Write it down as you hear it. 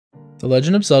The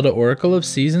Legend of Zelda Oracle of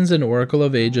Seasons and Oracle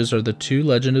of Ages are the two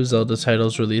Legend of Zelda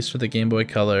titles released for the Game Boy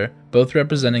Color, both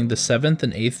representing the 7th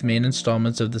and 8th main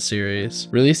installments of the series.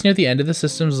 Released near the end of the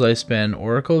system's lifespan,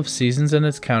 Oracle of Seasons and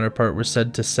its counterpart were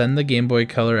said to send the Game Boy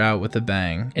Color out with a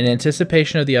bang. In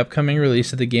anticipation of the upcoming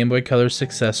release of the Game Boy Color's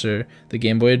successor, the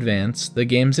Game Boy Advance, the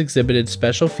games exhibited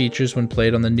special features when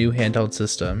played on the new handheld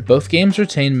system. Both games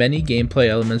retain many gameplay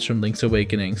elements from Link's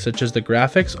Awakening, such as the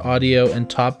graphics, audio, and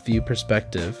top view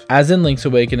perspective. As in Link's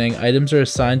Awakening, items are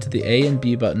assigned to the A and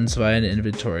B buttons via an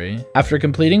inventory. After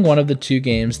completing one of the two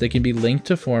games, they can be linked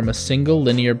to form a single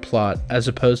linear plot as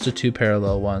opposed to two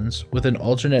parallel ones, with an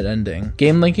alternate ending.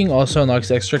 Game linking also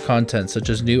unlocks extra content such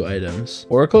as new items.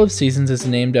 Oracle of Seasons is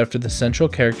named after the central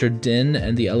character Din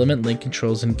and the element Link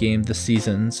controls in game The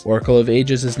Seasons. Oracle of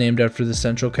Ages is named after the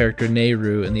central character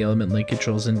Nehru and the element Link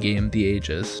controls in game The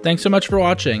Ages. Thanks so much for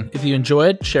watching. If you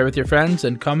enjoyed, share with your friends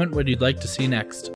and comment what you'd like to see next.